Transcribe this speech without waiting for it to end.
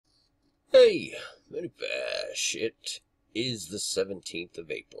Hey, Minifash. It is the 17th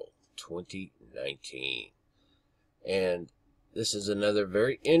of April, 2019. And this is another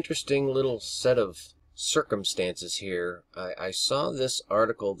very interesting little set of circumstances here. I saw this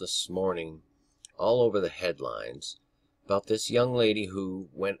article this morning all over the headlines about this young lady who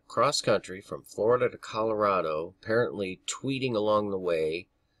went cross country from Florida to Colorado, apparently tweeting along the way,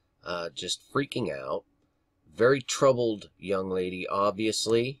 just freaking out. Very troubled young lady,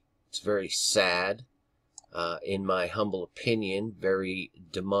 obviously. It's very sad, in my humble opinion, very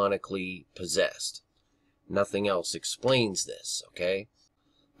demonically possessed. Nothing else explains this, okay?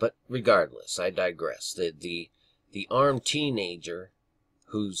 But regardless, I digress. The armed teenager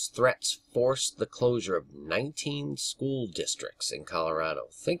whose threats forced the closure of 19 school districts in Colorado,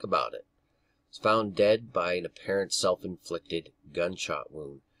 think about it, was found dead by an apparent self-inflicted gunshot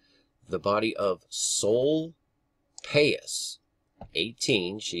wound. The body of Sol Payas,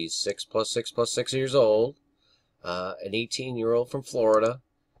 18, she's 6 plus 6 plus 6 years old, an 18-year-old from Florida,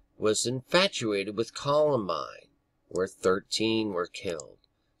 was infatuated with Columbine, where 13 were killed.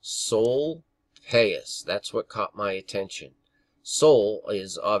 Sol Payas, that's what caught my attention. Sol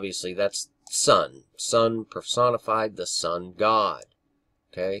is obviously, that's sun. Sun personified, the sun god.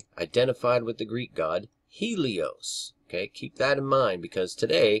 Okay, identified with the Greek god Helios. Okay, keep that in mind, because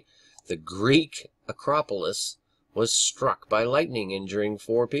today the Greek Acropolis was struck by lightning, injuring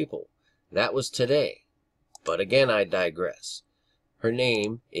 4 people. That was today. But again, I digress. Her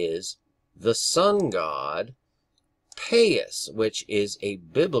name is the sun god Payas, which is a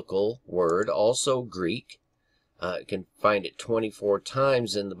biblical word, also Greek. You can find it 24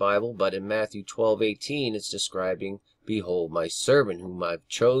 times in the Bible, but in Matthew 12:18, it's describing, "Behold my servant whom I've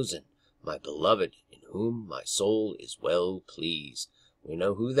chosen, my beloved, in whom my soul is well pleased." We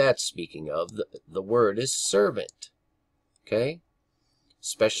know who that's speaking of. The word is servant. Okay?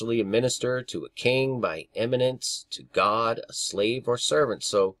 Especially a minister to a king, by eminence, to God, a slave or servant.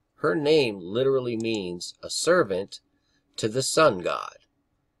 So her name literally means a servant to the sun god.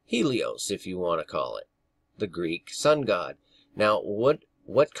 Helios, if you want to call it. The Greek sun god. Now,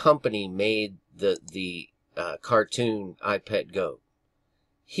 what company made the cartoon I Pet Goat?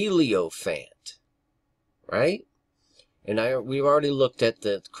 Heliofant. Right? And we've already looked at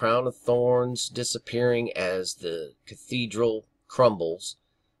the crown of thorns disappearing as the cathedral crumbles.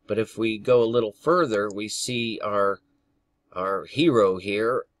 But if we go a little further, we see our hero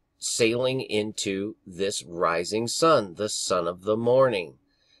here sailing into this rising sun, the sun of the morning.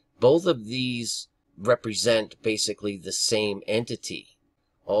 Both of these represent basically the same entity.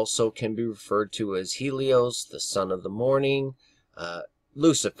 Also can be referred to as Helios, the son of the morning,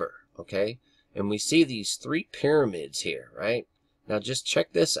 Lucifer, okay? And we see these 3 pyramids here, right? Now just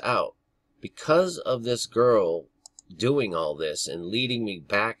check this out. Because of this girl doing all this and leading me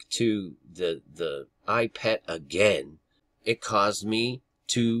back to the iPet again, it caused me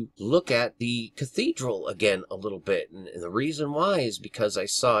to look at the cathedral again a little bit. And the reason why is because I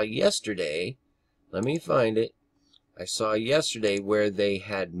saw yesterday, let me find it, I saw yesterday where they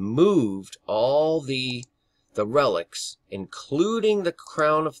had moved all the relics, including the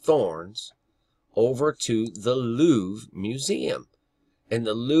crown of thorns, over to the Louvre Museum. And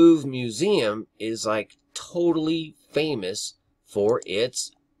the Louvre Museum is like totally famous for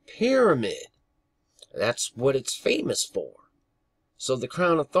its pyramid. That's what it's famous for. So the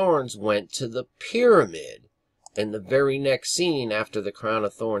crown of thorns went to the pyramid. And the very next scene after the crown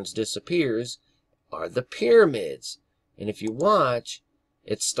of thorns disappears are the pyramids. And if you watch,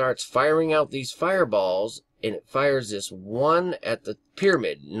 it starts firing out these fireballs, and it fires this one at the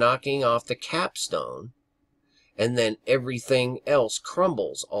pyramid, knocking off the capstone, and then everything else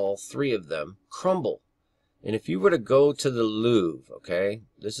crumbles. All 3 of them crumble. And if you were to go to the Louvre, okay,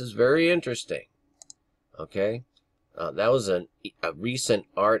 this is very interesting, okay, that was a recent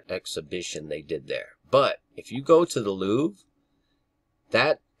art exhibition they did there. But if you go to the Louvre,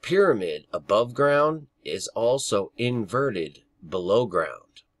 that pyramid above ground is also inverted below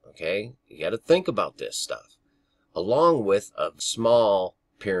ground, okay? You got to think about this stuff, along with a small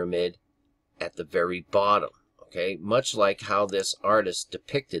pyramid at the very bottom, okay? Much like how this artist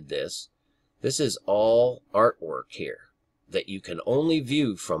depicted this. This is all artwork here that you can only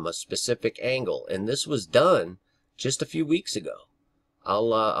view from a specific angle, and this was done just a few weeks ago.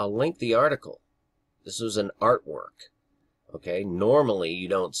 I'll link the article. This was an artwork, okay? Normally you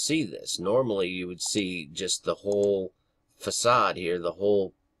don't see this. Normally you would see just the whole facade here, the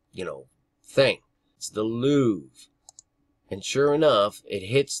whole, thing. It's the Louvre. And sure enough, it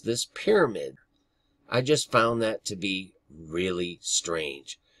hits this pyramid. I just found that to be really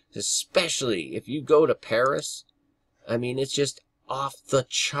strange. Especially if you go to Paris. I mean, it's just off the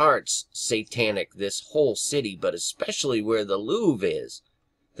charts satanic, this whole city, but especially where the Louvre is.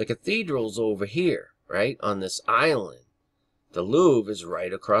 The cathedral's over here, right, on this island. The Louvre is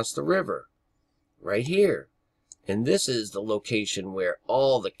right across the river, right here. And this is the location where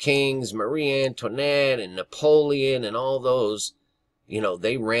all the kings, Marie Antoinette and Napoleon and all those, you know,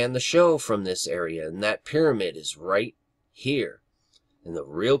 they ran the show from this area. And that pyramid is right here. And the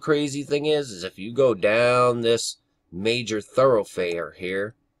real crazy thing is if you go down this major thoroughfare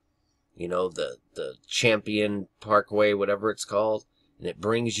here, you know, the Champion Parkway, whatever it's called, and it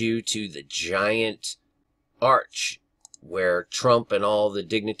brings you to the giant arch where Trump and all the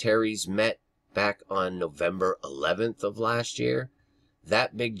dignitaries met back on November 11th of last year.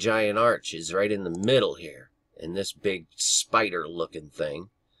 That big giant arch is right in the middle here, and this big spider-looking thing.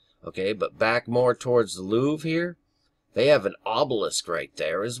 Okay, but back more towards the Louvre here, they have an obelisk right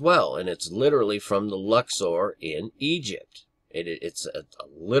there as well, and it's literally from the Luxor in Egypt. It's a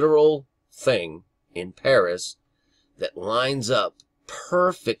literal thing in Paris that lines up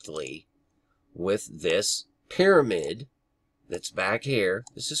perfectly with this pyramid that's back here.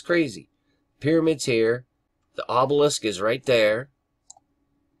 This is crazy. Pyramid's here. The obelisk is right there.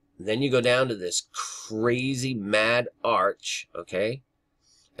 And then you go down to this crazy mad arch, okay?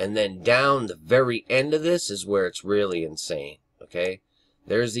 And then down the very end of this is where it's really insane, okay?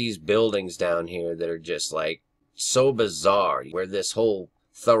 There's these buildings down here that are just like so bizarre, where this whole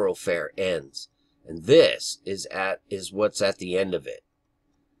thoroughfare ends. And this is what's at the end of it.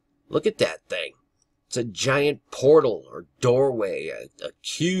 Look at that thing. It's a giant portal or doorway, a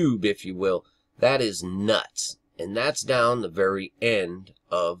cube, if you will. That is nuts. And that's down the very end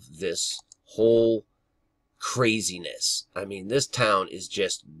of this whole craziness. I mean, this town is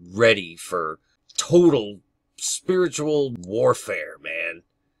just ready for total spiritual warfare, man.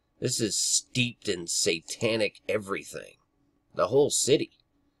 This is steeped in satanic everything. The whole city.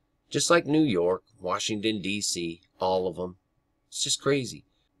 Just like New York, Washington, D.C., all of them. It's just crazy.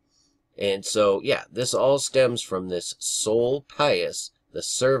 And so, yeah, this all stems from this Sol Pius, the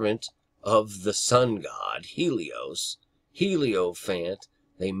servant of the sun god, Helios, Heliophant.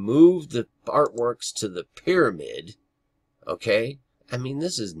 They moved the artworks to the pyramid, okay? I mean,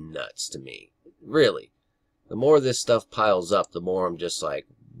 this is nuts to me. Really. The more this stuff piles up, the more I'm just like,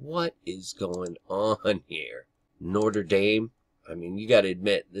 what is going on here? Notre Dame? I mean, you gotta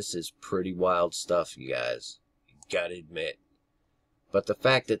admit, this is pretty wild stuff, you guys. You gotta admit. But the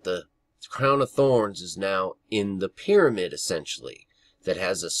fact that the crown of thorns is now in the pyramid, essentially, that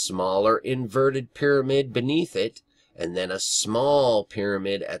has a smaller inverted pyramid beneath it, and then a small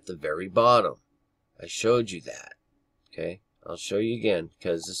pyramid at the very bottom. I showed you that. Okay? I'll show you again,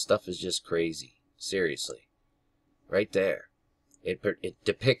 because this stuff is just crazy. Seriously. Right there. It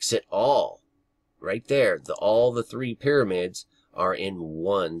depicts it all. Right there. All the three pyramids are in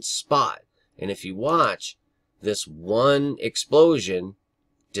one spot. And if you watch, this one explosion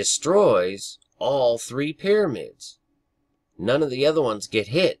destroys all three pyramids. None of the other ones get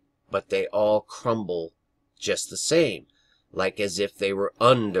hit, but they all crumble just the same, like as if they were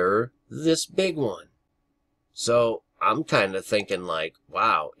under this big one. So I'm kind of thinking like,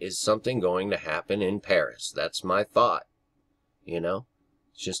 wow, is something going to happen in Paris? That's my thought. You know,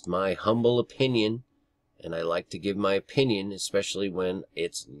 it's just my humble opinion, and I like to give my opinion, especially when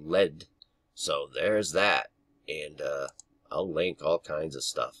it's led. So there's that, and I'll link all kinds of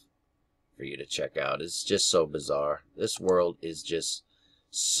stuff for you to check out. It's just so bizarre. This world is just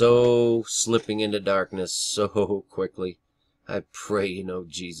so slipping into darkness so quickly. I pray you know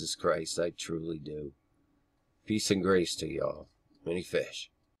Jesus Christ. I truly do. Peace and grace to y'all. Many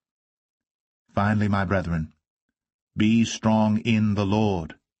fish. Finally, my brethren, be strong in the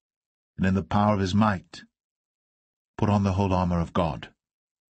Lord, and in the power of his might. Put on the whole armor of God,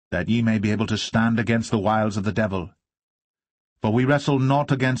 that ye may be able to stand against the wiles of the devil. For we wrestle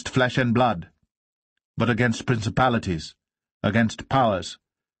not against flesh and blood, but against principalities, against powers,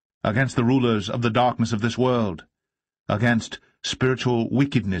 against the rulers of the darkness of this world, against spiritual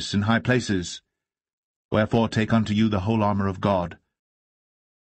wickedness in high places. Wherefore take unto you the whole armor of God,